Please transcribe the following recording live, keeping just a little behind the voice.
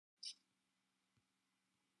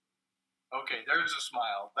Okay, there's a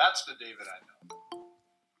smile. That's the David I know.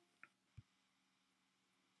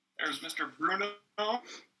 There's Mr. Bruno.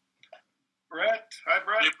 Brett. Hi,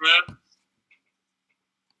 Brett. Hey, Brett.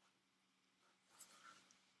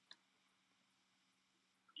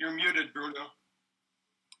 You're muted, Bruno.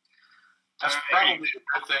 That's probably a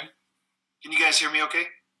good thing. Can you guys hear me okay?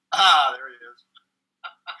 Ah, there he is.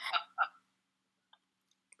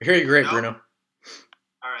 I hear you great, No? Bruno.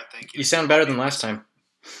 All right, thank you. You sound better than last time.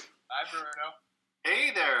 Hi, Bruno.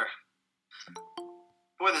 Hey there.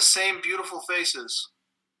 Boy, the same beautiful faces.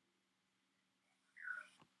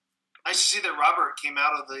 Nice to see that Robert came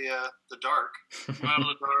out of the dark. Came out of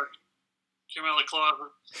the dark. Came out of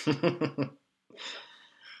the closet.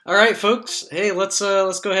 All right, folks. Hey, let's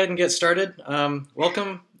go ahead and get started.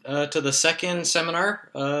 Welcome to the second seminar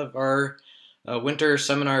of our winter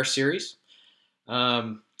seminar series.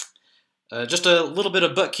 Just a little bit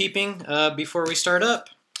of bookkeeping before we start up.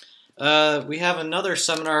 We have another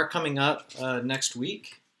seminar coming up next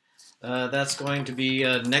week. That's going to be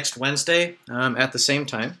next Wednesday at the same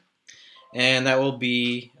time. And that will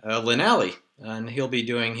be Lynn Alley, and he'll be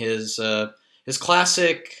doing his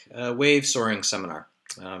classic wave soaring seminar.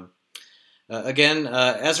 Again,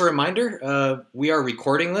 as a reminder, we are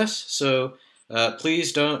recording this, so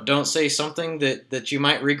please don't say something that you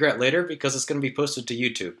might regret later, because it's going to be posted to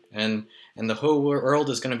YouTube, and the whole world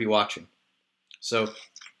is going to be watching. So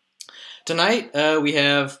tonight we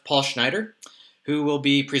have Paul Schneider, who will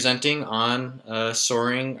be presenting on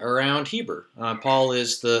soaring around Heber. Paul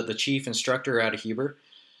is the chief instructor out of Heber.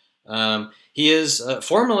 He is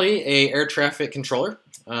formerly an air traffic controller,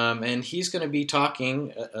 and he's going to be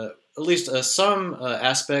talking at least some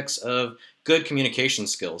aspects of good communication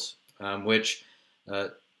skills, which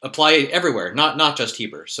apply everywhere, not just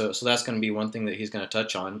Heber. So that's going to be one thing that he's going to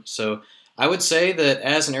touch on. So I would say that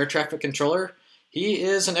as an air traffic controller, he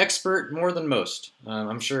is an expert more than most.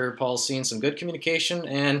 I'm sure Paul's seen some good communication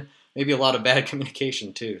and maybe a lot of bad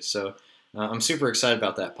communication too. So I'm super excited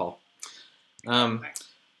about that, Paul.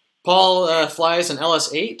 Paul flies an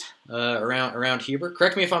LS-8 around Heber.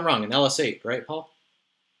 Correct me if I'm wrong, an LS-8, right, Paul?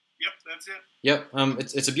 Yep, that's it. Yep,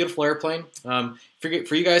 it's a beautiful airplane. For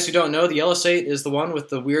you guys who don't know, the LS-8 is the one with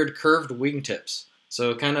the weird curved wingtips.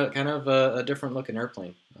 So kind of a different looking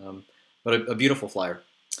airplane, but a beautiful flyer.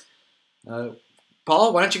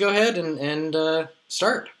 Paul, why don't you go ahead and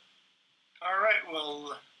start? All right.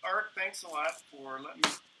 Well, Art, thanks a lot for letting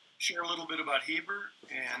me share a little bit about Heber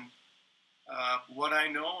and what I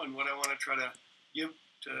know and what I want to try to give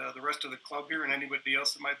to the rest of the club here and anybody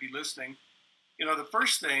else that might be listening. You know, the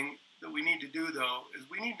first thing that we need to do, though, is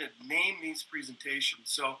we need to name these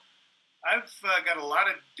presentations. So I've got a lot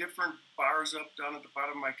of different bars up down at the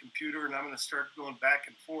bottom of my computer, and I'm going to start going back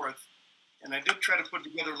and forth. And I did try to put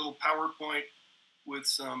together a little PowerPoint with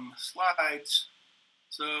some slides.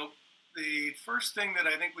 So the first thing that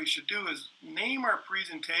I think we should do is name our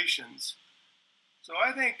presentations. So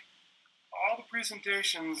I think all the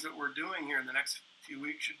presentations that we're doing here in the next few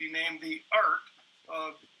weeks should be named the Art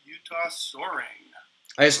of Utah Soaring.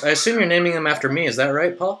 I assume you're naming them after me. Is that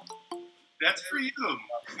right, Paul? That's for you,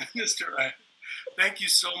 Mr. Wright. Thank you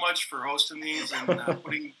so much for hosting these and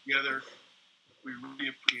putting them together. We really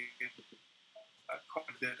appreciate quite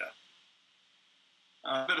a bit.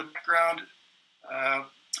 A bit of background.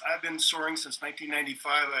 I've been soaring since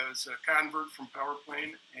 1995. I was a convert from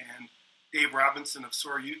Powerplane, and Dave Robinson of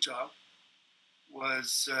Soar Utah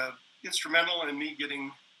was instrumental in me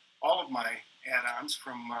getting all of my add-ons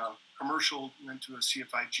from commercial into a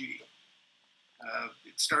CFIG.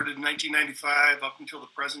 It started in 1995 up until the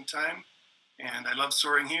present time, and I love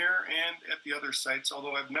soaring here and at the other sites,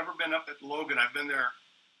 although I've never been up at Logan. I've been there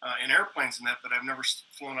in airplanes and that, but I've never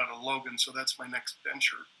flown out of Logan, so that's my next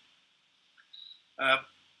venture.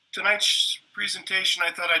 Tonight's presentation,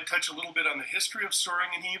 I thought I'd touch a little bit on the history of soaring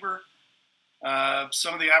in Heber,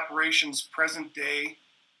 some of the operations present day,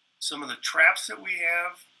 some of the traps that we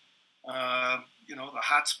have, you know, the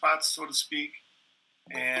hot spots, so to speak,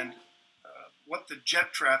 and what the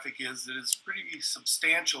jet traffic is that is pretty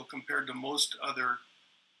substantial compared to most other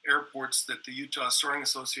airports that the Utah Soaring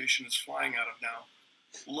Association is flying out of now.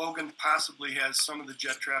 Logan possibly has some of the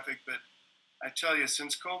jet traffic, but I tell you,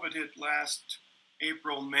 since COVID hit last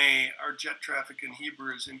April, May, our jet traffic in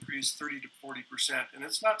Heber has increased 30 to 40%. And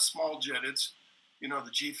it's not small jet, it's, you know,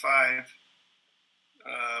 the G5,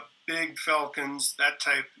 big Falcons, that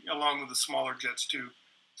type, along with the smaller jets too.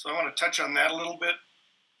 So I want to touch on that a little bit.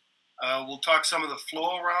 We'll talk some of the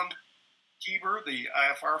flow around Heber, the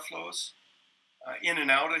IFR flows, in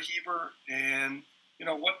and out of Heber, and you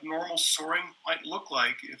know what normal soaring might look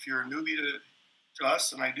like if you're a newbie to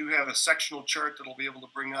us. And I do have a sectional chart that I'll be able to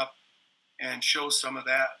bring up and show some of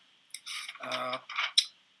that.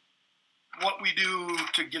 What we do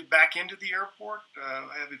to get back into the airport,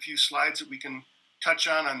 I have a few slides that we can touch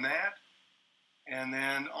on that. And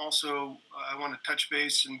then also I want to touch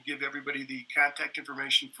base and give everybody the contact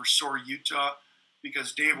information for SOAR Utah,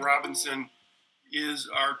 because Dave Robinson is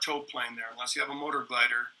our tow plane there. Unless you have a motor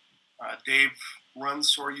glider, Dave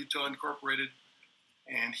runs SOAR Utah Incorporated,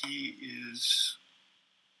 and he is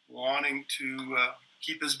wanting to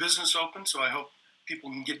keep his business open. So I hope people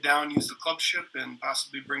can get down, use the club ship, and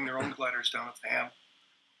possibly bring their own gliders down if they have.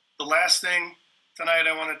 The last thing tonight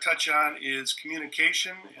I want to touch on is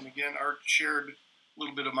communication. And again, Art shared a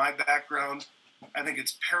little bit of my background. I think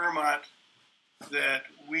it's paramount that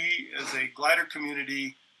we as a glider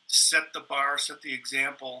community set the bar, set the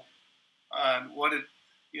example on what it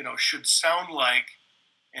should sound like,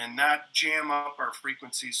 and not jam up our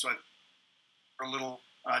frequencies. So a little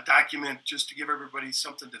document just to give everybody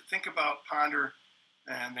something to think about, ponder,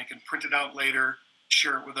 and they can print it out later,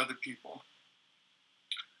 share it with other people.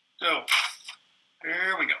 So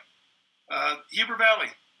there we go. Heber Valley.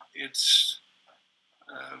 It's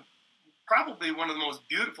probably one of the most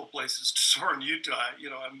beautiful places to soar in Utah.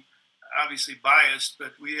 I'm obviously biased,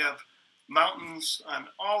 but we have mountains on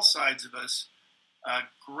all sides of us,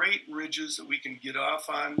 great ridges that we can get off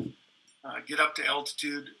on, get up to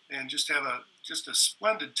altitude, and just have a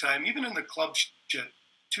splendid time. Even in the club jet,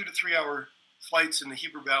 2 to 3 hour flights in the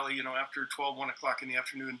Heber Valley, after 12, 1 o'clock in the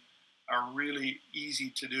afternoon are really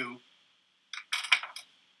easy to do.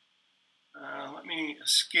 Let me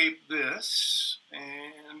escape this,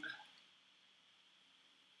 and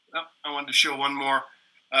I wanted to show one more.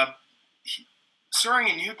 Soaring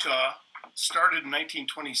in Utah started in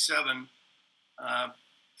 1927.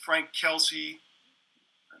 Frank Kelsey,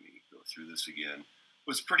 let me go through this again,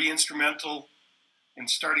 was pretty instrumental in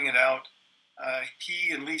starting it out.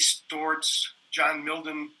 He and Lee Stortz, John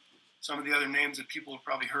Milden, some of the other names that people have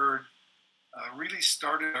probably heard, really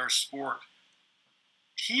started our sport.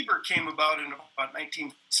 Heber came about in about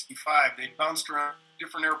 1965. They bounced around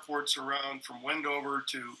different airports around from Wendover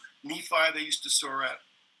to Nephi they used to soar at.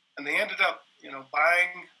 And they ended up,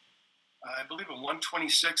 buying, I believe, a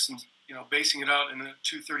 126 and, basing it out in a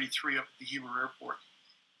 233 up at the Heber Airport.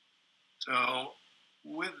 So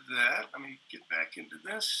with that, let me get back into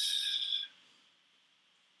this.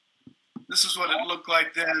 This is what it looked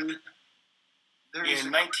like then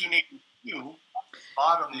in 1982.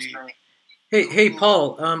 Bottom screen. Hey,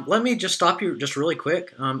 Paul, let me just stop you just really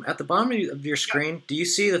quick. At the bottom of your screen, do you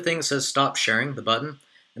see the thing that says stop sharing, the button?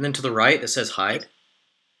 And then to the right, it says hide.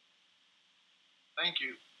 Thank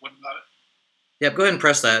you. What about it? Yep, go ahead and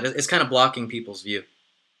press that. It's kind of blocking people's view.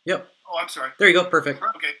 Yep. Oh, I'm sorry. There you go, perfect.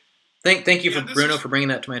 Okay. Thank you, Bruno, for bringing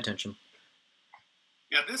that to my attention.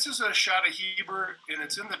 Yeah, this is a shot of Heber, and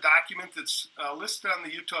it's in the document that's listed on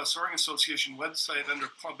the Utah Soaring Association website under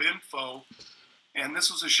Club Info. And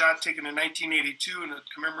this was a shot taken in 1982, and it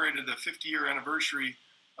commemorated the 50-year anniversary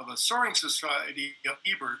of a soaring society of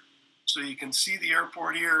Heber. So you can see the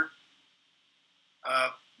airport here.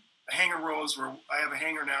 Hangar rows, where I have a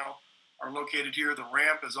hangar now, are located here. The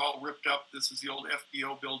ramp is all ripped up. This is the old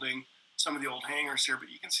FBO building, some of the old hangars here. But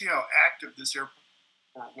you can see how active this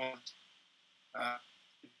airport was.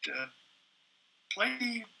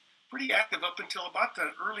 Played pretty active up until about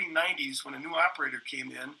the early 90s when a new operator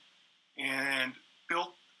came in and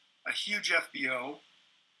built a huge FBO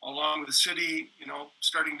along with the city,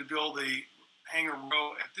 starting to build a hangar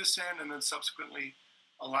row at this end, and then subsequently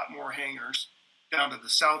a lot more hangars down to the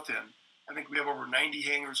south end. I think we have over 90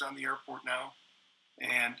 hangars on the airport now,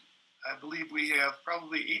 and I believe we have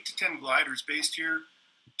probably 8 to 10 gliders based here,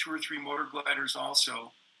 2 or 3 motor gliders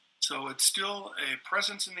also. So it's still a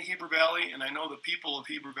presence in the Heber Valley, and I know the people of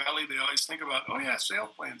Heber Valley, they always think about, oh yeah,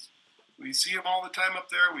 sailplanes. We see them all the time up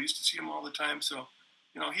there. We used to see them all the time. So,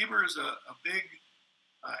 Heber is a big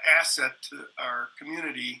asset to our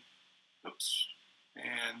community. Oops.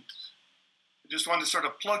 And I just wanted to sort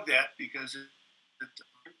of plug that because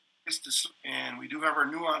and we do have our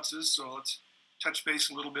nuances. So let's touch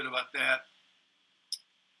base a little bit about that.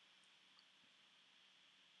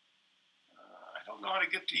 I don't know how to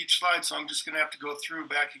get to each slide, so I'm just going to have to go through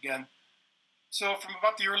back again. So from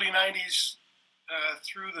about the early 90s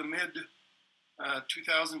through the mid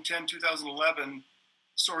 2010, 2011,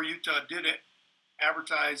 SOAR Utah did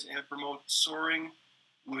advertise and promote soaring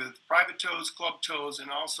with private tows, club tows,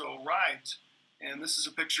 and also rides. And this is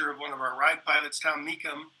a picture of one of our ride pilots, Tom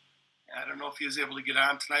Meekum. I don't know if he was able to get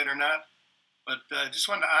on tonight or not, but just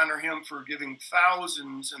wanted to honor him for giving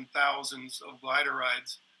thousands and thousands of glider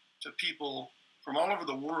rides to people from all over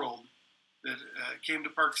the world. that came to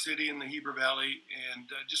Park City in the Heber Valley, and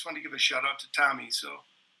just wanted to give a shout out to Tommy. So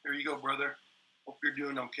there you go, brother. Hope you're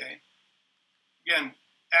doing okay. Again,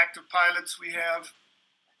 active pilots we have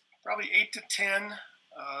probably 8 to 10.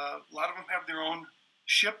 A lot of them have their own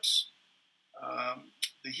ships.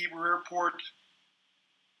 The Heber Airport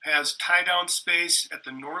has tie-down space at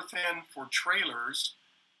the north end for trailers.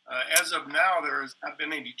 As of now, there has not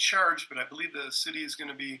been any charge, but I believe the city is going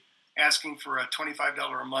to be asking for a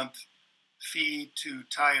 $25 a month fee to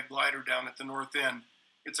tie a glider down at the north end.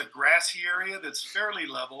 It's a grassy area that's fairly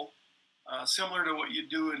level, similar to what you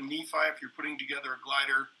do in Nephi if you're putting together a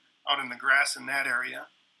glider out in the grass in that area.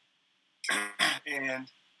 And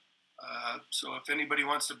so if anybody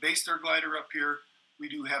wants to base their glider up here, we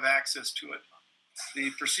do have access to it. The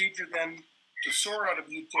procedure then to soar out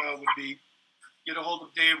of Utah would be get a hold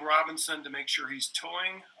of Dave Robinson to make sure he's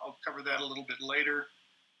towing. I'll cover that a little bit later.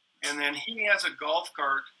 And then he has a golf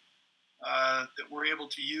cart that we're able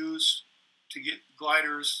to use to get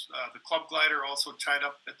gliders, the club glider also tied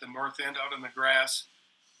up at the north end out in the grass,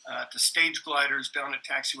 to stage gliders down at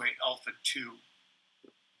taxiway Alpha 2.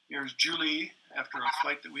 Here's Julie after a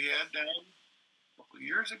flight that we had down a couple of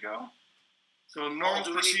years ago. So normal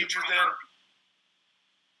procedure then.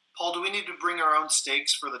 Paul, do we need to bring our own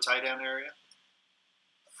stakes for the tie-down area?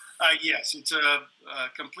 Yes, it's a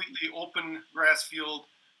completely open grass field.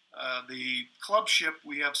 The club ship,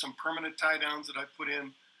 we have some permanent tie-downs that I put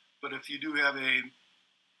in, but if you do have a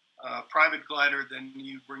private glider, then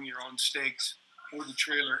you bring your own stakes for the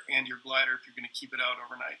trailer and your glider if you're going to keep it out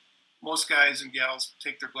overnight. Most guys and gals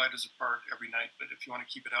take their gliders apart every night, but if you want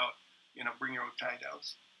to keep it out, bring your own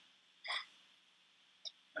tie-downs.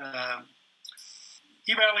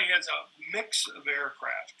 He Valley has a mix of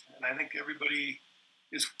aircraft, and I think everybody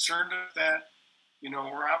is concerned with that.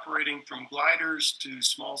 We're operating from gliders to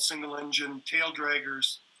small single-engine tail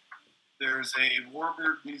draggers. There's a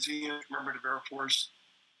Warbird Museum, commemorative Air Force,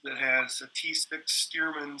 that has a T6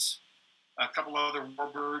 Stearmans, a couple other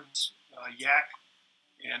Warbirds, Yak,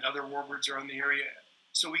 and other Warbirds are in the area.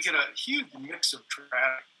 So we get a huge mix of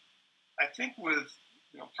traffic. I think with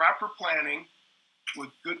proper planning, with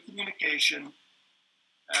good communication,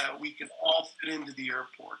 we can all fit into the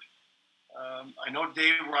airport. I know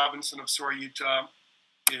Dave Robinson of SOAR, Utah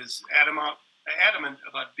is adamant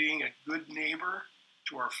about being a good neighbor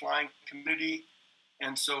to our flying community.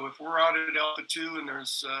 And so if we're out at Alpha 2 and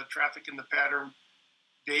there's traffic in the pattern,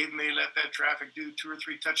 Dave may let that traffic do 2 or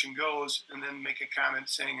 3 touch and goes and then make a comment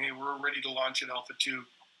saying, hey, we're ready to launch at Alpha 2.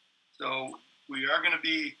 So we are going to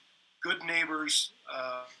be good neighbors,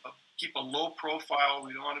 keep a low profile.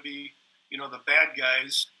 We don't want to be, the bad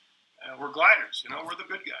guys. We're gliders, we're the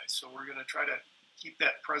good guys. So we're going to try to keep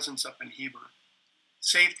that presence up in Heber.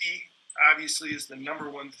 Safety, obviously, is the number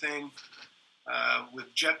one thing.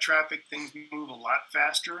 With jet traffic, things move a lot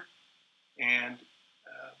faster. And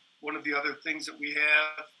one of the other things that we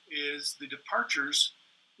have is the departures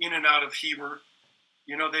in and out of Heber.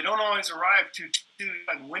 They don't always arrive too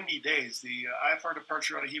on windy days. The IFR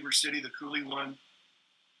departure out of Heber City, the Cooley one,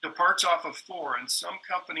 departs off of 4, and some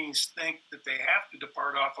companies think that they have to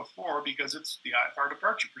depart off of 4 because it's the IFR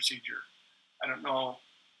departure procedure. I don't know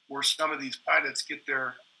where some of these pilots get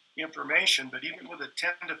their information, but even with a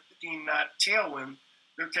 10 to 15 knot tailwind,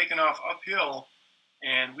 they're taking off uphill,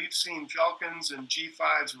 and we've seen Falcons and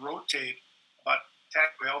G5s rotate about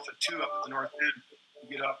taxiway Alpha 2 up at the north end and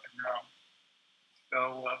get off the ground.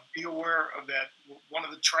 So be aware of that. One of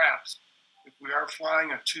the traps, if we are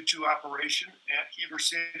flying a 2-2 operation at Heber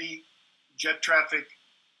City, jet traffic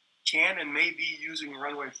can and may be using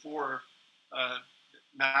runway 4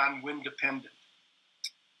 non-wind dependent.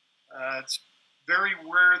 It's very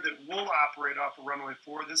rare that we'll operate off of runway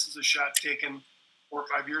 4. This is a shot taken 4 or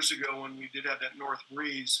 5 years ago when we did have that north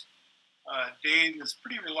breeze. Dave is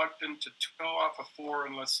pretty reluctant to tow off of 4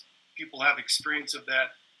 unless people have experience of that.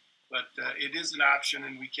 But it is an option,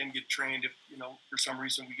 and we can get trained if, for some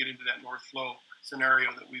reason we get into that north flow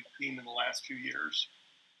scenario that we've seen in the last few years.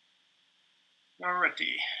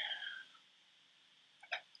 Alrighty.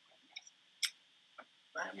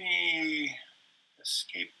 Let me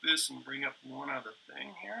escape this and bring up one other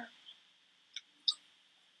thing here.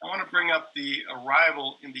 I want to bring up the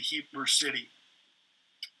arrival into Heber City.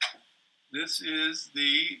 This is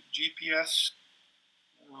the GPS,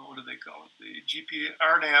 what do they call it? The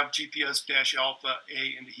RNAV GPS-Alpha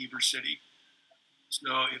A into Heber City.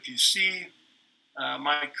 So if you see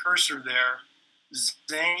my cursor there,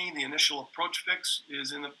 Zany, the initial approach fix,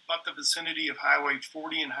 is in about the vicinity of Highway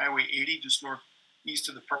 40 and Highway 80, just northeast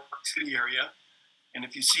of the Park City area. And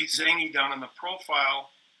if you see Zany down on the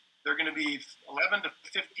profile, they're going to be 11 to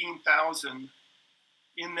 15,000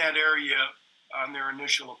 in that area on their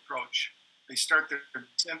initial approach. They start their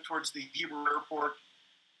descent towards the Heber Airport.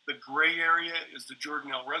 The gray area is the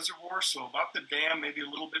Jordanelle Reservoir, so about the dam, maybe a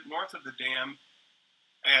little bit north of the dam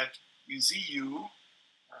at UZU, or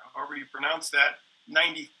however you pronounce that,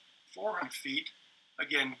 9,400 feet.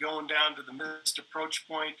 Again, going down to the missed approach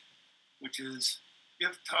point, which is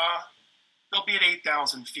Utah, they'll be at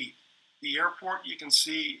 8,000 feet. The airport, you can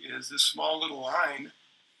see, is this small little line.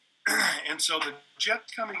 And so the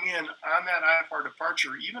jets coming in on that IFR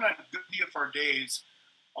departure, even on good VFR days,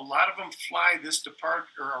 a lot of them fly this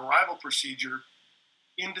arrival procedure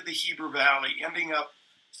into the Heber Valley, ending up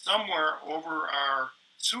somewhere over our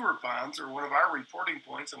sewer ponds or one of our reporting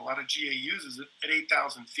points, and a lot of GA uses it at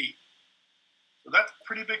 8,000 feet. So that's a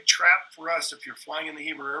pretty big trap for us if you're flying in the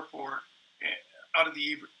Heber Airport, out of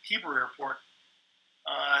the Heber Airport,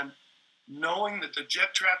 on knowing that the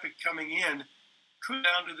jet traffic coming in could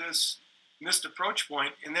down to this missed approach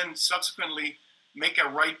point and then subsequently make a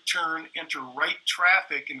right turn, enter right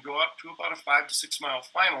traffic, and go up to about a 5 to 6 mile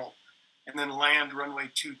final, and then land runway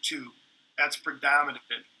 22. That's predominant.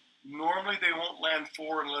 Normally they won't land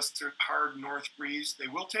 4 unless they're hard north breeze. They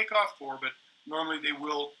will take off 4, but normally they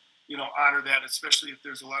will, honor that, especially if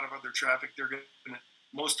there's a lot of other traffic. They're going to,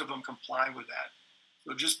 most of them comply with that.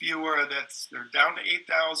 So just be aware that they're down to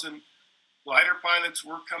 8,000. Glider pilots,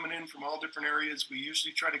 we're coming in from all different areas. We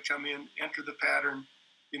usually try to come in, enter the pattern,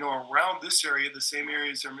 around this area, the same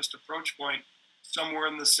area as our missed approach point, somewhere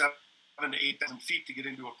in the 7 to 8,000 feet to get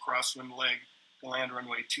into a crosswind leg to land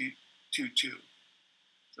runway 22.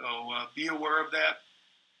 So be aware of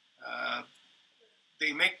that.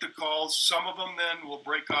 They make the calls. Some of them then will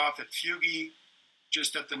break off at Fugi,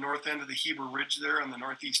 just at the north end of the Heber Ridge there on the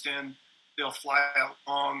northeast end. They'll fly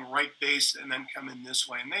along right base and then come in this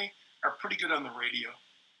way. And they are pretty good on the radio.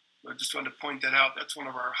 I just wanted to point that out. That's one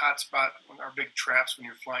of our hot spots, one of our big traps when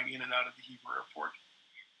you're flying in and out of the Heber Airport.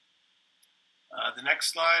 The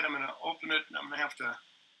next slide, I'm going to open it, and I'm going to have to,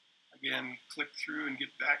 again, click through and get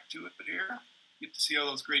back to it. But here, you get to see all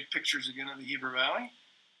those great pictures again of the Heber Valley.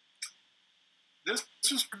 This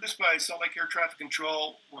was produced by Salt Lake Air Traffic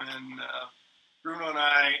Control when Bruno and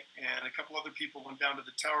I and a couple other people went down to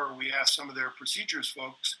the tower. We asked some of their procedures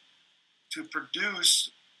folks to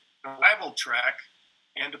produce an arrival track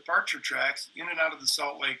and departure tracks in and out of the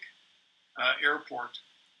Salt Lake airport.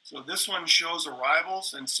 So this one shows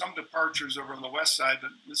arrivals and some departures over on the west side, but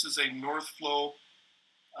this is a north flow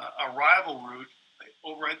arrival route.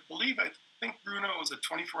 I think Bruno, it was a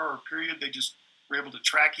 24-hour period. They just were able to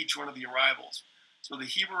track each one of the arrivals. So the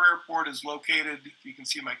Heber Airport is located, if you can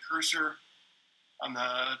see my cursor, on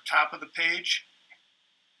the top of the page.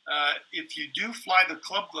 If you do fly the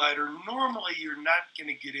club glider, normally you're not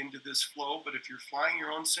going to get into this flow, but if you're flying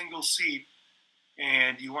your own single seat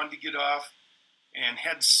and you want to get off and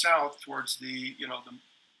head south towards the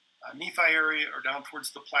Nephi area or down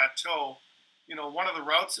towards the plateau, one of the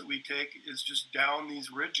routes that we take is just down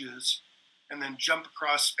these ridges and then jump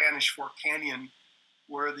across Spanish Fork Canyon,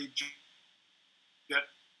 where the jet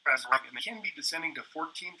and they can be descending to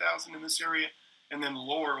 14,000 in this area and then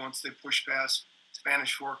lower once they push past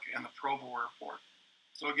Spanish Fork and the Provo Airport.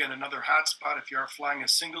 So again, another hot spot if you are flying a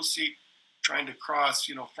single seat, trying to cross,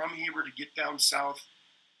 from Heber to get down south.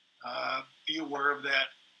 Be aware of that.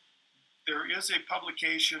 There is a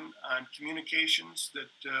publication on communications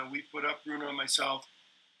that we put up, Bruno and myself,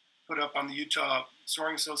 put up on the Utah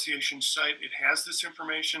Soaring Association site. It has this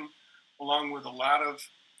information along with a lot of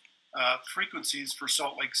frequencies for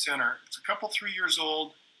Salt Lake Center. It's a couple, 3 years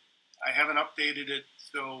old. I haven't updated it,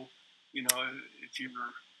 so if you're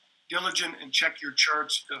diligent and check your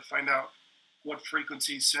charts to find out what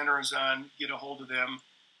frequency Center is on, get a hold of them,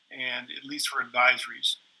 and at least for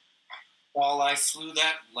advisories. Well, I flew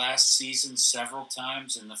that last season several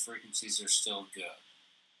times, and the frequencies are still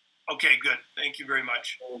good. Okay, good. Thank you very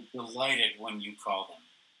much. I'm delighted when you call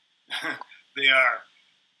them. They are.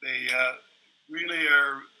 They really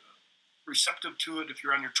are receptive to it. If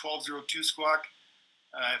you're on your 1202 squawk,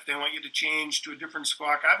 if they want you to change to a different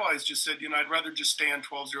squawk, I've always just said, I'd rather just stay on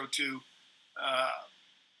 1202.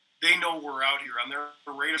 They know we're out here. On their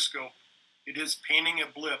radar scope, it is painting a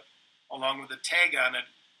blip along with a tag on it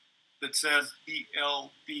that says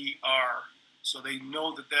BLBR. So they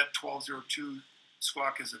know that 1202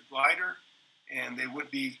 squawk is a glider, and they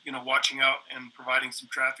would be, watching out and providing some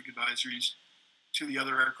traffic advisories to the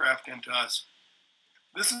other aircraft and to us.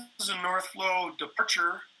 This is a north flow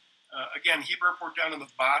departure. Again, Heber Airport down in the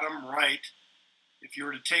bottom right. If you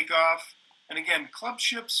were to take off, and again, club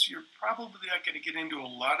ships, you're probably not going to get into a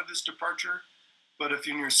lot of this departure, but if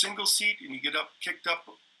you're in your single seat and you get kicked up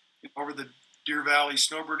over the Deer Valley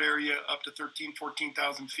snowbird area up to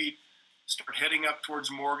 14,000 feet. Start heading up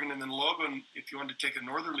towards Morgan, and then Logan, if you want to take a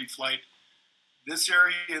northerly flight. This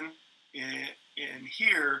area in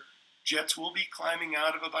here, jets will be climbing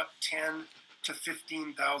out of about 10 to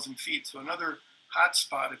 15,000 feet. So another hot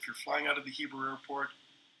spot if you're flying out of the Heber Airport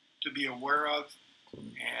to be aware of.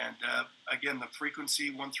 And again, the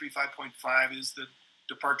frequency 135.5 is the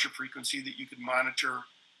departure frequency that you can monitor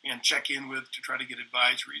and check in with to try to get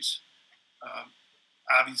advisories.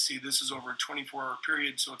 Obviously, this is over a 24-hour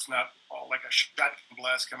period, so it's not all like a shotgun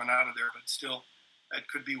blast coming out of there, but still, that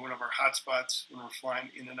could be one of our hot spots when we're flying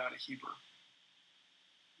in and out of Heber.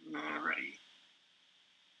 Alrighty.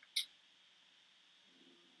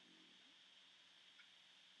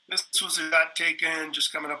 This was a shot taken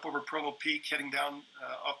just coming up over Provo Peak, heading down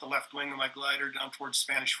off the left wing of my glider down towards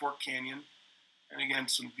Spanish Fork Canyon. And again,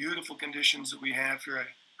 some beautiful conditions that we have here.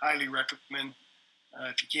 I highly recommend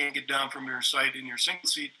if you can't get down from your site in your single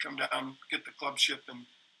seat, come down, get the club ship, and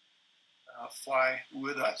fly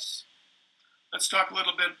with us. Let's talk a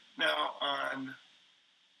little bit now on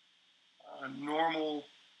normal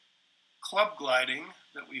club gliding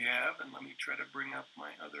that we have. And let me try to bring up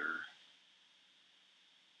my other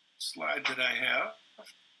slide that I have.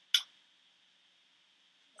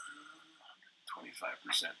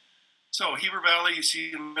 25%. So Heber Valley, you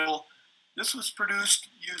see in the middle, this was produced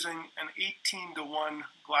using an 18-to-1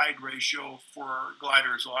 glide ratio for our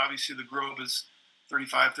gliders. So obviously the Grove is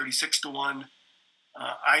 35, 36-to-1.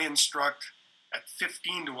 I instruct at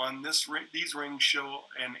 15-to-1. These rings show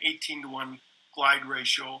an 18-to-1 glide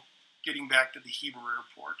ratio getting back to the Heber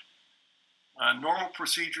Airport. Normal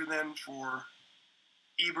procedure then for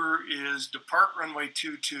Heber is depart runway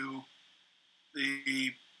 22.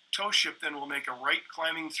 The tow ship then will make a right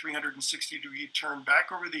climbing 360-degree turn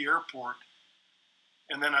back over the airport.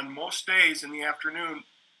 And then on most days in the afternoon,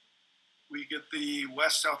 we get the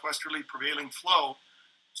west-southwesterly prevailing flow.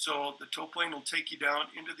 So the tow plane will take you down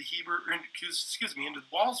into the into the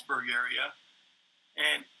Wallsburg area.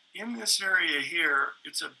 And in this area here,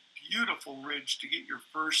 it's a beautiful ridge to get your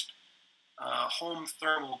first home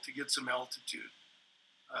thermal to get some altitude.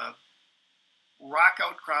 Rock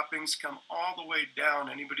outcroppings come all the way down.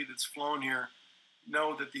 Anybody that's flown here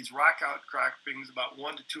know that these rock outcroppings about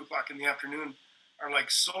 1 to 2 o'clock in the afternoon are like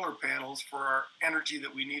solar panels for our energy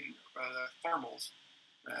that we need, thermals.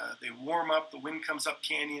 They warm up, the wind comes up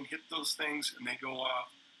canyon, hit those things, and they go off.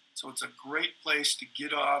 So it's a great place to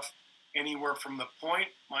get off anywhere from the point.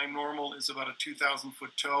 My normal is about a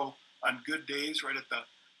 2,000-foot tow on good days, right at the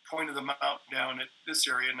point of the mountain down at this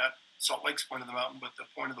area, not Salt Lake's point of the mountain, but the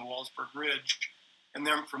point of the Wallsburg Ridge. And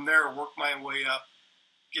then from there, work my way up,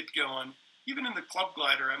 get going. Even in the club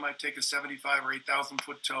glider, I might take a 75 or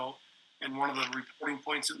 8,000-foot tow. And one of the reporting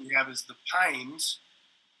points that we have is the Pines,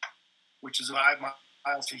 which is 5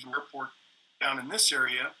 miles from the airport down in this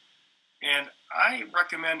area. And I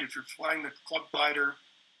recommend if you're flying the club glider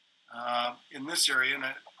in this area, and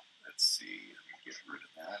let's see, let me get rid of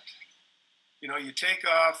that. You know, you take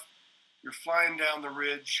off, you're flying down the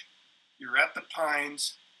ridge, you're at the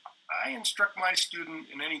Pines. I instruct my student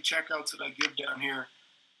in any checkouts that I give down here,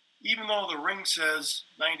 even though the ring says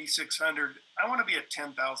 9,600, I want to be at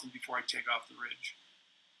 10,000 before I take off the ridge.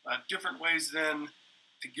 Different ways then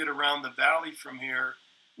to get around the valley from here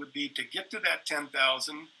would be to get to that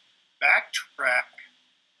 10,000, backtrack,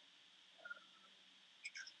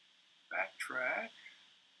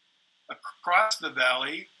 across the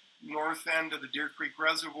valley, north end of the Deer Creek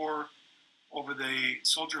Reservoir, over the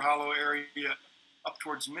Soldier Hollow area, up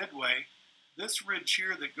towards Midway. This ridge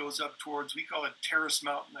here that goes up towards, we call it Terrace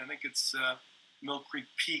Mountain. I think it's Mill Creek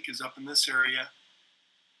Peak is up in this area.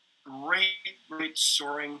 Great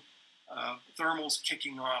soaring thermals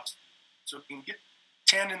kicking off. So if you can get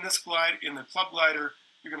 10 in this glide, in the club glider,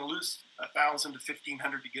 you're going to lose 1,000 to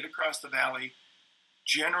 1,500 to get across the valley.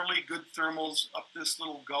 Generally, good thermals up this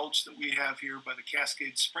little gulch that we have here by the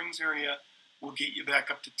Cascade Springs area will get you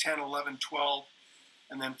back up to 10, 11, 12.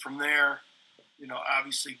 And then from there, you know,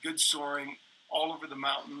 obviously good soaring all over the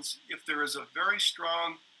mountains. If there is a very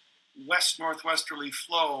strong west-northwesterly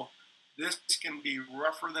flow, this can be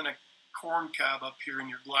rougher than a corn cob up here in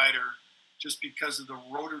your glider just because of the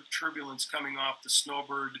rotor turbulence coming off the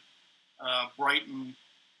Snowbird, Brighton,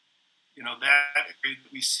 you know, that area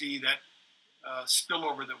that we see, that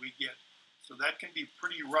spillover that we get. So that can be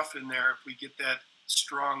pretty rough in there if we get that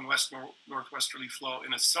strong west-northwesterly flow.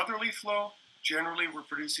 In a southerly flow, generally we're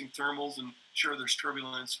producing thermals, and sure there's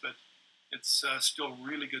turbulence, but it's still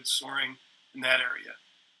really good soaring in that area.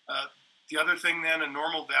 The other thing then, a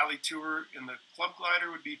normal valley tour in the club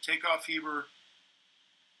glider would be take off Heber,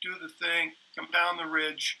 do the thing, come down the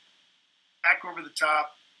ridge, back over the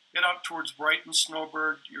top, get out towards Brighton,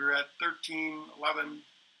 Snowbird. You're at 13, 11,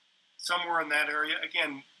 somewhere in that area.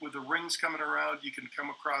 Again, with the rings coming around, you can come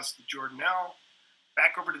across the Jordanelle,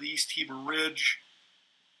 back over to the East Heber Ridge,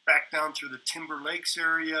 back down through the Timber Lakes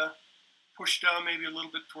area, push down maybe a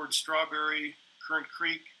little bit towards Strawberry, Currant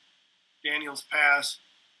Creek, Daniels Pass,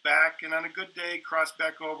 back, and on a good day, cross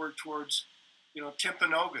back over towards,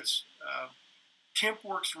 Timpanogos. Timp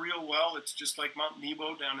works real well. It's just like Mount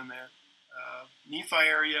Nebo down in the Nephi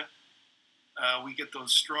area. We get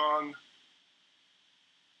those strong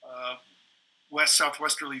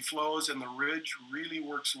west-southwesterly flows, and the ridge really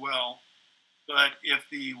works well. But if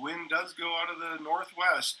the wind does go out of the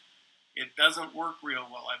northwest, it doesn't work real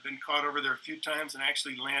well. I've been caught over there a few times and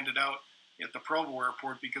actually landed out at the Provo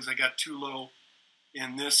airport because I got too low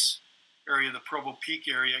in this area, the Provo Peak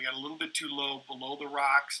area. I got a little bit too low below the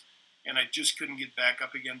rocks, and I just couldn't get back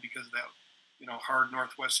up again because of that, hard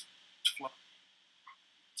northwest flow.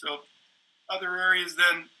 So other areas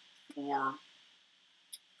then for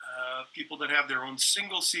people that have their own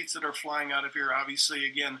single seats that are flying out of here, obviously,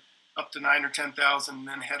 again, up to 9,000 or 10,000, and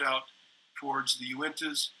then head out towards the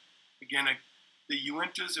Uintas. Again, the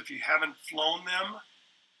Uintas, if you haven't flown them,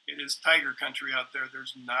 it is tiger country out there.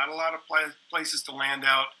 There's not a lot of places to land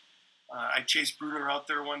out. I chased Bruner out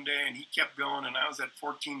there one day, and he kept going, and I was at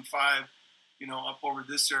 14.5, up over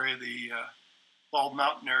this area, the Bald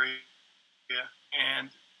Mountain area. And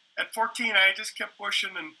at 14, I just kept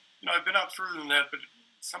pushing, and, I've been out further than that, but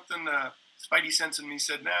something, spidey sense in me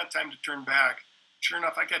said, time to turn back. Sure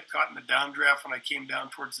enough, I got caught in the downdraft when I came down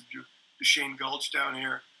towards the Duchesne Gulch down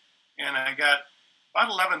here, and I got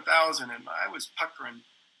about 11,000, and I was puckering,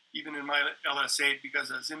 even in my LS8,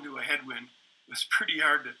 because I was into a headwind. It was pretty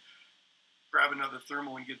hard to grab another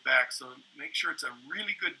thermal and get back. So make sure it's a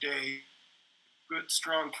really good day, good,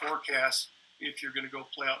 strong forecast if you're going to go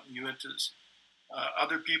play out in the Uintas.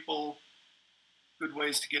 Other people, good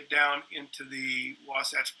ways to get down into the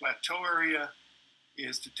Wasatch Plateau area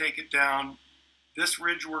is to take it down. This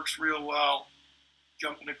ridge works real well,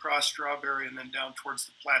 jumping across Strawberry and then down towards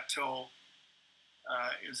the plateau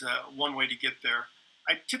is one way to get there.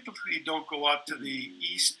 I typically don't go out to the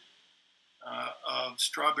east of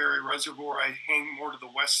Strawberry Reservoir. I hang more to the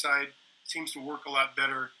west side. Seems to work a lot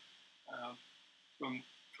better from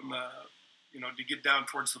to get down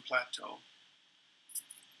towards the plateau.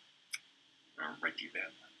 Right to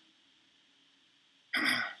that.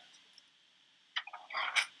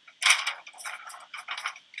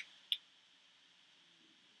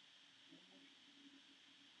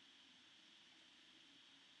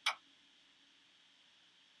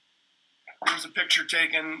 Here's a picture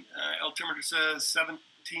taken. Altimeter says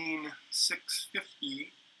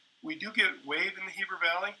 17,650. We do get wave in the Heber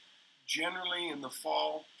Valley, generally in the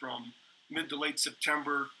fall from mid to late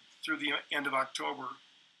September through the end of October.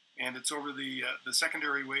 And it's over the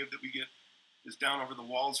secondary wave that we get is down over the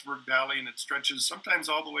Wallsburg Valley, and it stretches sometimes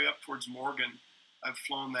all the way up towards Morgan. I've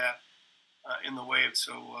flown that in the wave.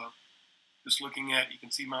 So just looking at, you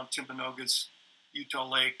can see Mount Timpanogos, Utah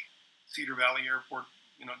Lake, Cedar Valley Airport,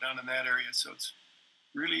 down in that area. So it's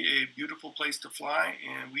really a beautiful place to fly,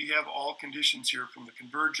 and we have all conditions here from the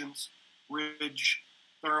convergence, ridge,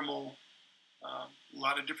 thermal, a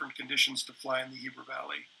lot of different conditions to fly in the Heber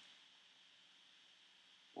Valley.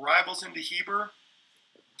 Arrivals into Heber,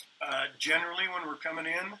 generally when we're coming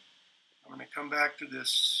in, I'm going to come back to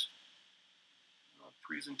this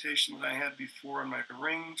presentation that I had before on my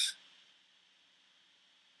rings.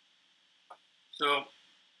 So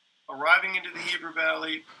arriving into the Heber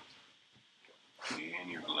Valley in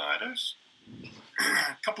your gliders,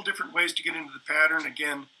 a couple different ways to get into the pattern.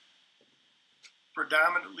 Again,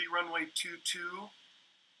 predominantly runway 22.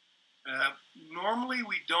 Normally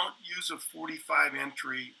we don't use a 45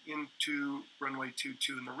 entry into runway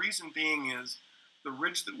 22, and the reason being is the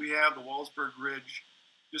ridge that we have, the Wallsburg Ridge,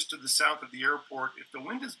 just to the south of the airport, if the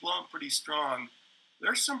wind is blowing pretty strong,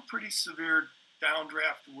 there's some pretty severe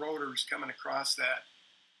downdraft rotors coming across that.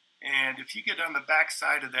 And if you get on the back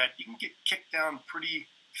side of that, you can get kicked down pretty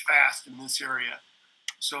fast in this area.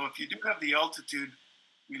 So if you do have the altitude,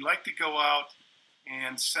 we like to go out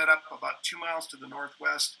and set up about 2 miles to the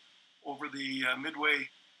northwest over the midway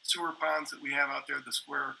sewer ponds that we have out there, the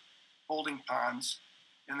square holding ponds,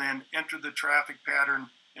 and then enter the traffic pattern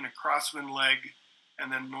in a crosswind leg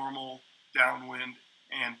and then normal downwind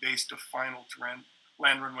and base to final to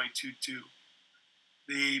land runway 22.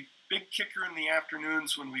 The big kicker in the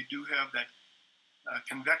afternoons when we do have that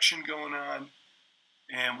convection going on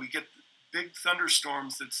and we get big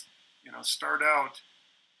thunderstorms that start out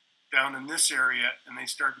down in this area and they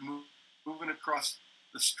start moving across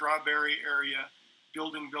the Strawberry area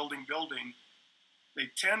building, they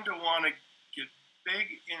tend to want to get big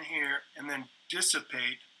in here and then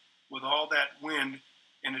dissipate with all that wind,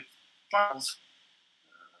 and it funnels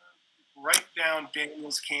right down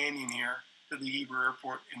Daniels Canyon here to the Heber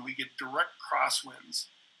Airport, and we get direct crosswinds.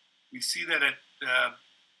 We see that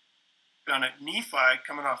down at Nephi,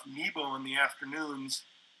 coming off Nebo in the afternoons,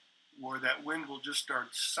 where that wind will just start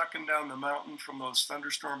sucking down the mountain from those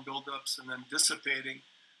thunderstorm buildups and then dissipating.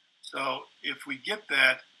 So if we get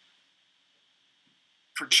that,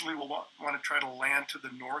 traditionally we'll want to try to land to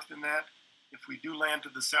the north in that. If we do land to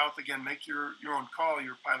the south, again, make your own call,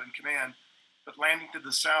 your pilot in command. But landing to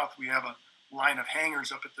the south, we have a line of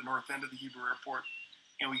hangars up at the north end of the Heber Airport,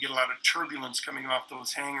 and we get a lot of turbulence coming off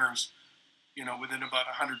those hangars, within about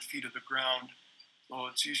 100 feet of the ground. So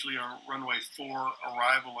it's usually a runway 4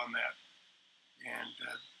 arrival on that.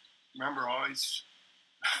 And remember, always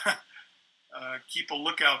keep a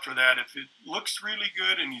lookout for that. If it looks really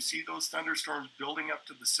good and you see those thunderstorms building up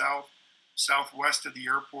to the southwest of the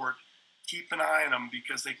airport, keep an eye on them,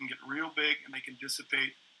 because they can get real big and they can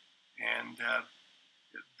dissipate, and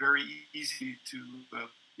very easy to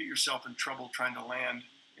get yourself in trouble trying to land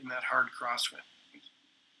in that hard crosswind.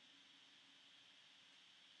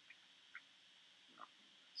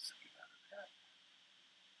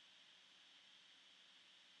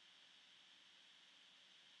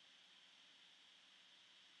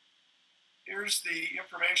 Here's the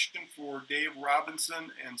information for Dave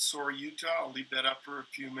Robinson and SOAR Utah. I'll leave that up for a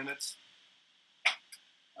few minutes.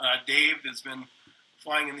 Dave has been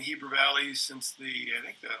flying in the Heber Valley since the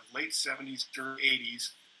late 70s, early 80s.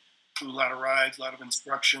 Flew a lot of rides, a lot of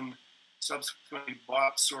instruction. Subsequently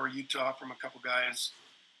bought SOAR Utah from a couple guys,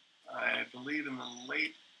 I believe in the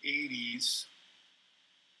late 80s,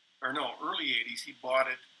 early 80s. He bought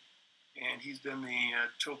it, and he's been the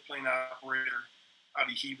tow plane operator out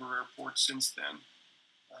of Heber Airport since then.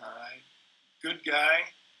 Good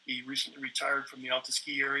guy. He recently retired from the Alta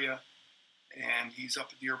Ski area, and he's up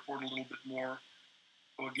at the airport a little bit more.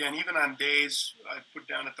 So again, even on days I put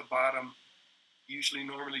down at the bottom,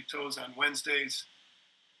 normally tows on Wednesdays,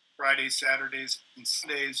 Fridays, Saturdays, and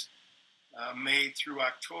Sundays, May through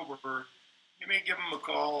October. You may give him a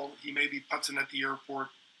call. He may be putzing at the airport.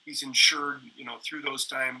 He's insured, through those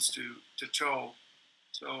times to tow.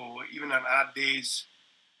 So even on odd days,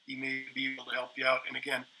 he may be able to help you out. And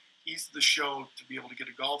again, he's the show to be able to get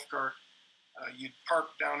a golf cart. You'd park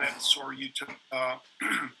down at SOAR Utah,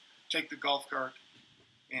 take the golf cart,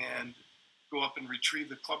 and go up and retrieve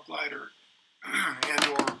the club glider and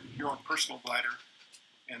or your own personal glider.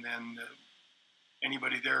 And then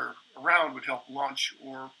anybody there around would help launch,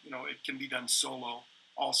 or, it can be done solo.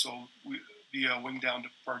 Also, via wing down to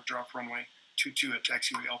park drop runway 22 at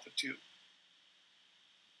taxiway Alpha 2.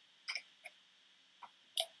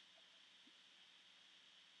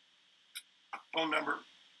 Phone number,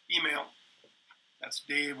 email. That's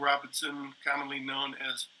Dave Robinson, commonly known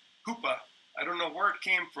as Hoopa. I don't know where it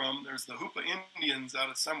came from. There's the Hoopa Indians out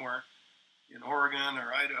of somewhere in Oregon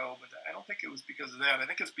or Idaho, but I don't think it was because of that. I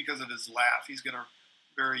think it's because of his laugh. He's got a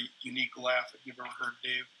very unique laugh. If you've ever heard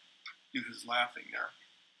Dave do his laughing there.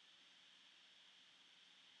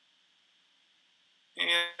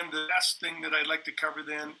 And the last thing that I'd like to cover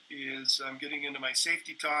then is I'm getting into my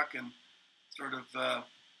safety talk and sort of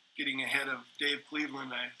getting ahead of Dave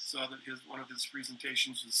Cleveland. I saw that one of his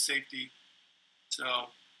presentations was safety. So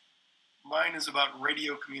mine is about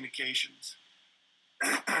radio communications.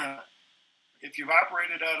 If you've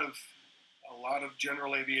operated out of a lot of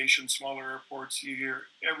general aviation, smaller airports, you hear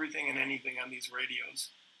everything and anything on these radios.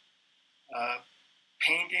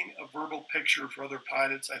 Painting a verbal picture for other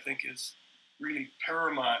pilots, I think, is really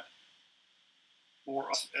paramount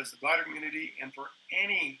for us as the glider community and for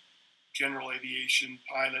any general aviation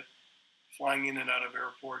pilot flying in and out of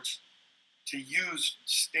airports to use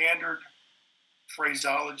standard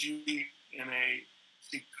phraseology in a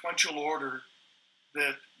sequential order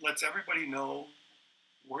that lets everybody know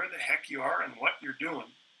where the heck you are and what you're doing.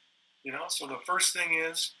 So the first thing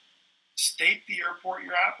is state the airport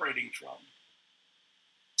you're operating from.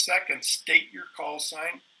 Second, state your call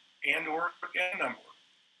sign and or again number.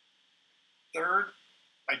 Third,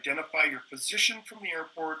 identify your position from the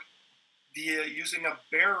airport via using a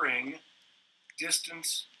bearing,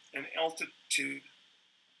 distance, and altitude.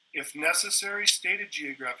 If necessary, state a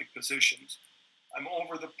geographic positions. I'm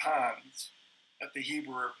over the ponds at the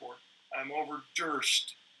Heber Airport. I'm over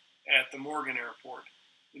Durst at the Morgan Airport.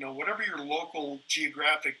 Whatever your local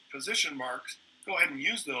geographic position marks, go ahead and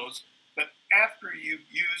use those. But after you've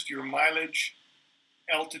used your mileage,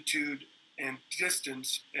 altitude, and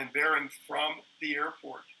distance and bearing from the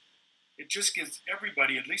airport, it just gives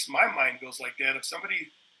everybody, at least my mind goes like that. If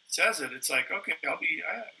somebody says it, it's like, okay,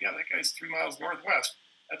 yeah, that guy's 3 miles northwest.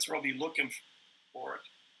 That's where I'll be looking for it.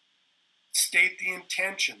 State the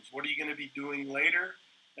intentions. What are you going to be doing later?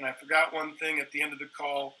 And I forgot one thing at the end of the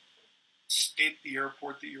call. State the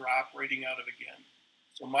airport that you're operating out of again.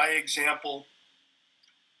 So my example,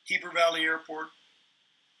 Heber Valley Airport,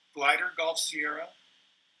 glider Gulf Sierra,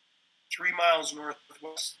 3 miles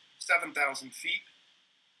northwest, 7,000 feet,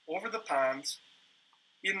 over the ponds,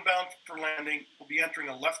 inbound for landing. We'll be entering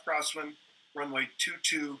a left crosswind, runway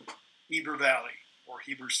 22, Heber Valley, or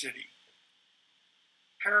Heber City.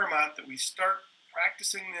 Paramount that we start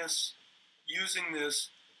practicing this, using this,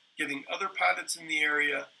 giving other pilots in the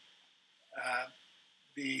area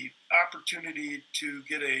the opportunity to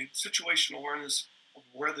get a situational awareness of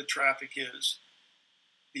where the traffic is.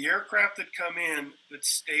 The aircraft that come in that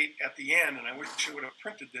state at the end, and I wish I would have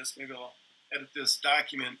printed this, maybe I'll edit this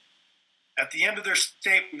document. At the end of their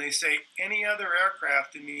statement, they say, any other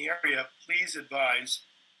aircraft in the area, please advise,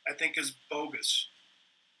 I think is bogus.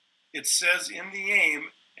 It says in the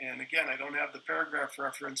AIM, and again, I don't have the paragraph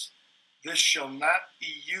reference, this shall not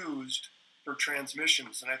be used for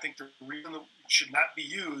transmissions. And I think the reason that it should not be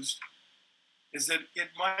used is that it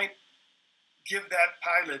might give that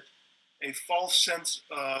pilot a false sense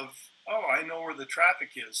of, oh, I know where the traffic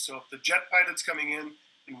is. So if the jet pilot's coming in,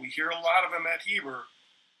 and we hear a lot of them at Heber,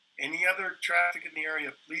 any other traffic in the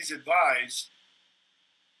area, please advise.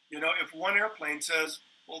 You know, if one airplane says,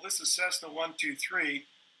 well, this is Cessna 123,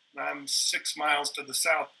 and I'm 6 miles to the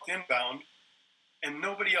south inbound, and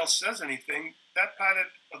nobody else says anything, that pilot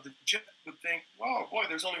of the jet would think, wow, boy,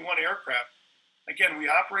 there's only one aircraft. Again, we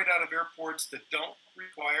operate out of airports that don't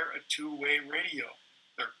require a two-way radio.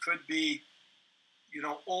 There could be, you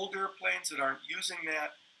know, old airplanes that aren't using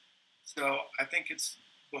that. So I think it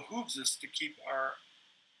behooves us to keep our,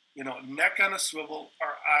 you know, neck on a swivel,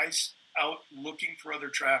 our eyes out looking for other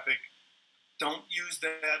traffic. Don't use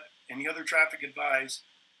that, any other traffic advise,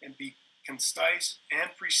 and be concise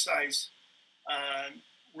and precise on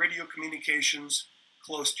radio communications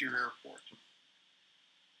close to your airport.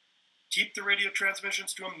 Keep the radio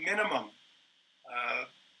transmissions to a minimum.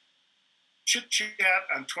 Chit-chat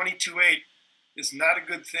on 22.8 is not a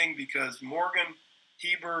good thing because Morgan,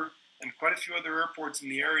 Heber, and quite a few other airports in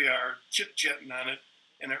the area are chit-chatting on it,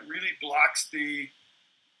 and it really blocks the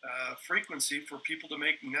frequency for people to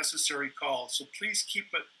make necessary calls. So please keep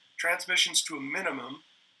it, transmissions to a minimum,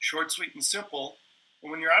 short, sweet, and simple.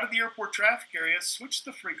 And when you're out of the airport traffic area, switch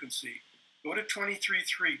the frequency. Go to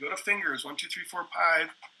 23.3, go to fingers, 1, 2, 3, 4, 5.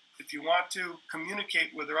 If you want to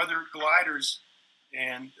communicate with other gliders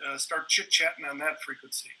and start chit-chatting on that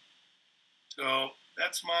frequency. So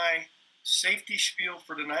that's my safety spiel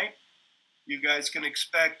for tonight. You guys can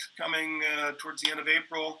expect coming towards the end of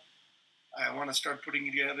April, I want to start putting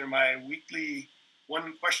together my weekly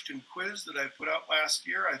one-question quiz that I put out last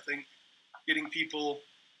year. I think getting people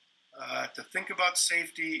to think about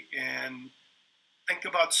safety and think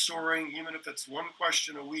about soaring, even if it's one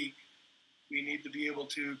question a week, we need to be able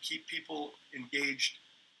to keep people engaged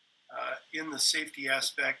in the safety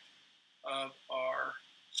aspect of our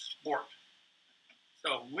sport.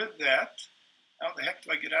 So with that, how the heck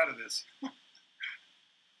do I get out of this?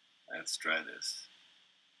 Let's try this.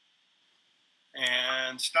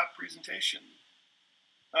 And stop presentation.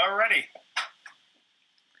 Alrighty.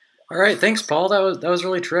 All right, thanks, Paul. That was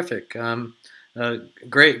really terrific.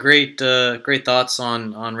 Great thoughts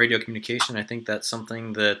on radio communication. I think that's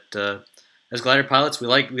something that as glider pilots we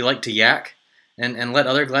like to yak and let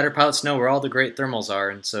other glider pilots know where all the great thermals are.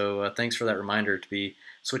 And so thanks for that reminder to be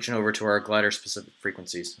switching over to our glider specific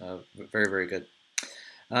frequencies. Very, very good.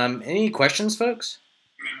 Any questions, folks?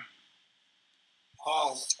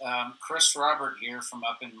 Paul, Chris Robert here from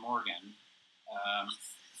up in Morgan.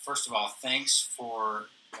 First of all, thanks for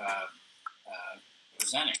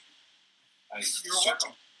presenting. I certainly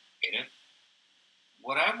appreciate it.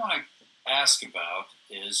 What I want to ask about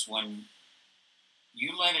is when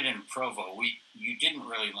you landed in Provo, you didn't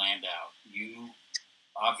really land out. You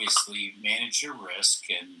obviously managed your risk,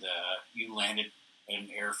 and you landed at an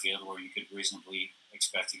airfield where you could reasonably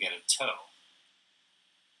expect to get a tow.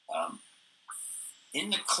 In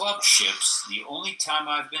the club ships, the only time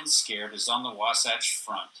I've been scared is on the Wasatch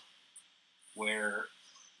Front, where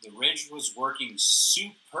the ridge was working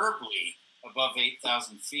superbly above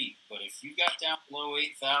 8,000 feet. But if you got down below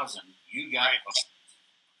 8,000, you got bumped.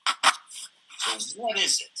 So what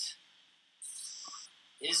is it?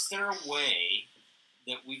 Is there a way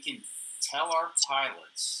that we can tell our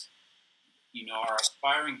pilots, our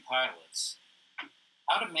aspiring pilots,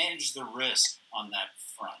 how to manage the risk on that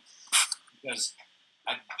front? Because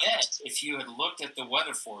I bet if you had looked at the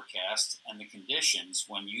weather forecast and the conditions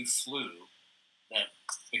when you flew, that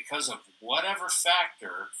because of whatever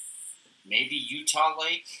factor, maybe Utah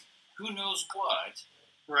Lake, who knows what,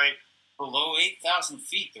 Right. below 8,000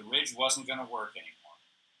 feet, the ridge wasn't going to work anymore.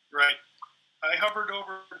 Right. I hovered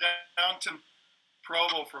over down to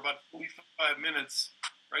Provo for about 45 minutes,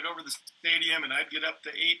 right over the stadium, and I'd get up to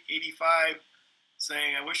 885,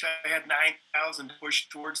 saying, I wish I had 9,000 to push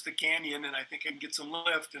towards the canyon, and I think I can get some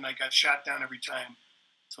lift, and I got shot down every time.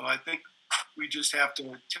 So I think we just have to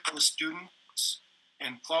tell the students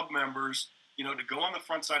and club members, to go on the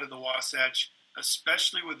front side of the Wasatch,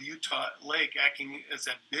 especially with Utah Lake acting as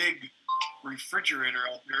that big refrigerator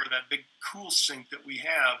out there, that big cool sink that we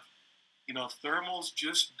have. Thermals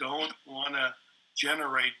just don't want to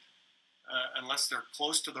generate unless they're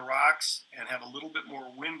close to the rocks and have a little bit more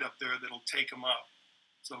wind up there that'll take them up.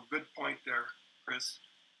 So good point there, Chris.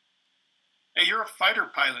 Hey, you're a fighter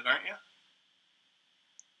pilot, aren't you?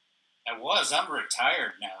 I was. I'm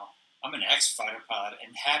retired now. I'm an ex-fighter pilot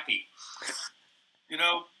and happy.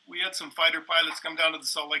 We had some fighter pilots come down to the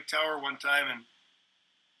Salt Lake Tower one time, and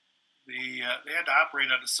they had to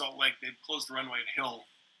operate out of Salt Lake. They'd closed the runway at Hill.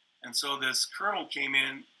 And so this colonel came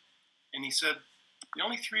in, and he said, the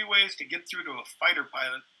only three ways to get through to a fighter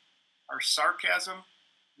pilot are sarcasm,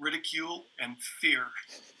 ridicule, and fear.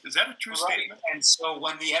 Is that a true statement? And so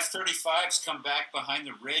when the F-35s come back behind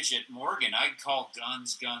the ridge at Morgan, I'd call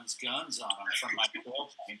guns, guns, guns on them from my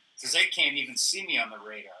airplane because they can't even see me on the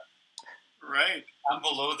radar. Right. I'm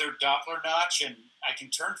below their Doppler notch, and I can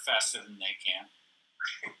turn faster than they can.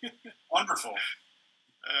 Wonderful.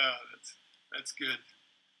 That's good.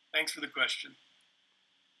 Thanks for the question.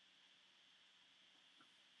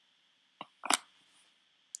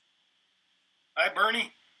 Hi,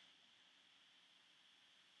 Bernie.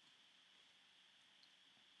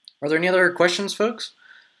 Are there any other questions, folks?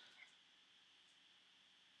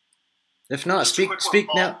 If not, speak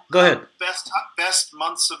now. Go ahead. Best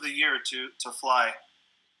months of the year to fly.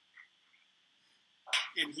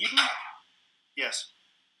 In Heber? Yes.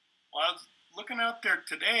 Well, I was looking out there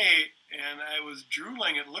today, and I was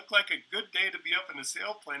drooling. It looked like a good day to be up in a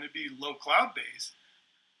sailplane. It'd be low cloud days.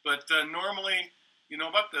 But normally,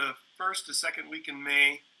 about the first to second week in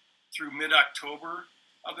May through mid-October,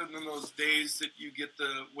 other than those days that you get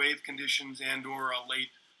the wave conditions and or a late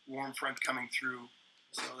warm front coming through.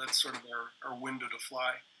 So that's sort of our window to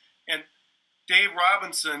fly. And Dave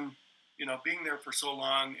Robinson, being there for so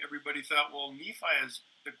long, everybody thought, well, Nephi is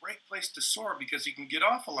a great place to soar because you can get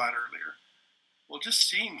off a lot earlier. Well, just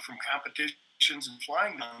seeing from competitions and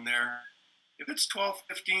flying down there, if it's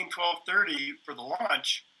 12:15, 12:30 for the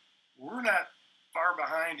launch, we're not far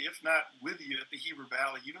behind, if not with you at the Heber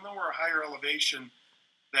Valley. Even though we're a higher elevation,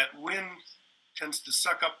 that wind tends to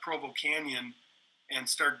suck up Provo Canyon and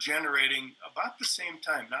start generating about the same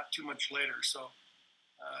time, not too much later. So,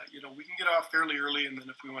 we can get off fairly early, and then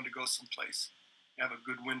if we want to go someplace, have a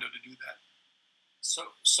good window to do that.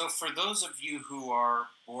 So for those of you who are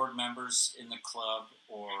board members in the club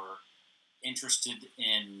or interested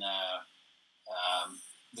in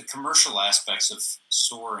the commercial aspects of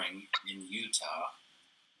soaring in Utah,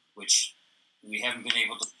 which we haven't been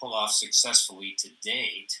able to pull off successfully to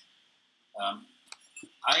date,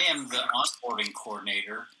 I am the onboarding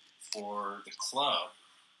coordinator for the club,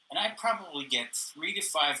 and I probably get 3 to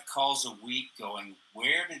 5 calls a week going,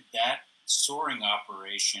 where did that soaring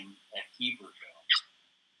operation at Heber go?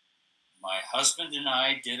 My husband and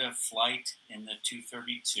I did a flight in the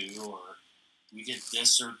 232, or we did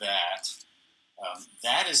this or that.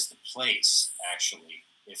 That is the place, actually.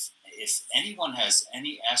 If anyone has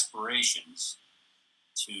any aspirations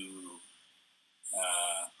to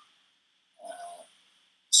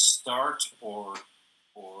start or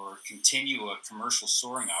continue a commercial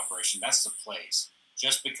soaring operation, that's the place,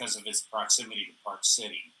 just because of its proximity to Park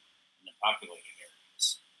City and the populated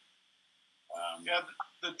areas.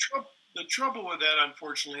 The trouble with that,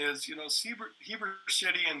 unfortunately, is, Heber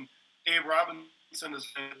City and Dave Robinson has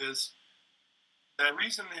said this. The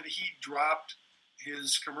reason that he dropped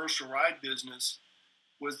his commercial ride business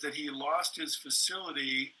was that he lost his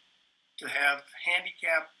facility to have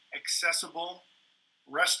handicap accessible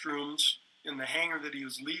restrooms in the hangar that he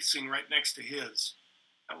was leasing right next to his.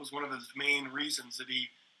 That was one of his main reasons that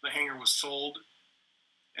the hangar was sold.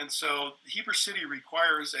 And so Heber City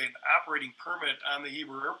requires an operating permit on the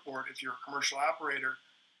Heber Airport if you're a commercial operator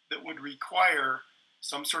that would require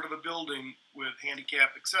some sort of a building with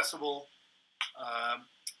handicap accessible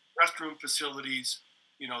restroom facilities,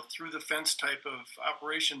 through the fence type of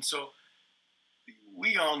operation. So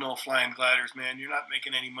we all know flying gliders, man, you're not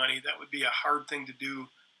making any money. That would be a hard thing to do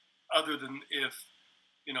other than if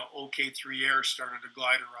OK3 Air started a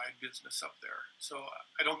glider ride business up there. So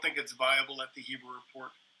I don't think it's viable at the Heber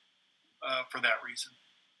Report for that reason.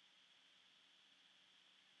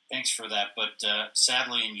 Thanks for that. But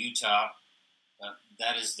sadly, in Utah,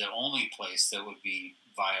 that is the only place that would be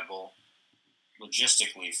viable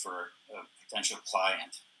logistically for a potential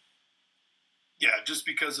client. Yeah, just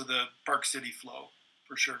because of the Park City flow,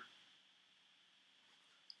 for sure.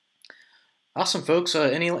 Awesome, folks.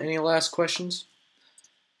 Any last questions?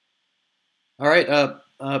 All right,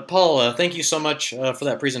 Paul. Thank you so much for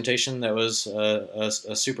that presentation. That was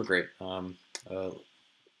super great.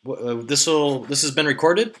 This has been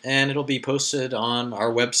recorded and it'll be posted on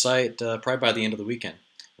our website probably by the end of the weekend.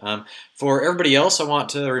 For everybody else, I want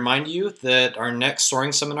to remind you that our next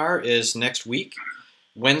soaring seminar is next week,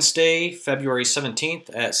 Wednesday, February 17th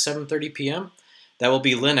at 7:30 p.m. That will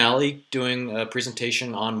be Lynn Alley doing a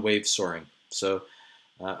presentation on wave soaring. So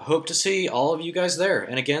hope to see all of you guys there.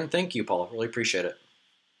 And again, thank you, Paul. Really appreciate it.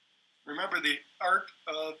 Remember the Art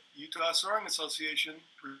of Utah Soaring Association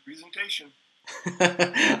presentation.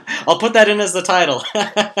 I'll put that in as the title.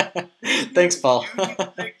 Thanks, Paul. You need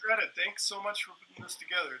to take credit. Thanks so much for putting this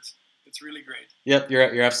together. It's really great. Yep,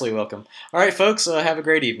 you're absolutely welcome. All right, folks, have a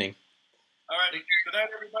great evening. All right. Good night,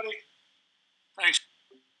 everybody. Thanks.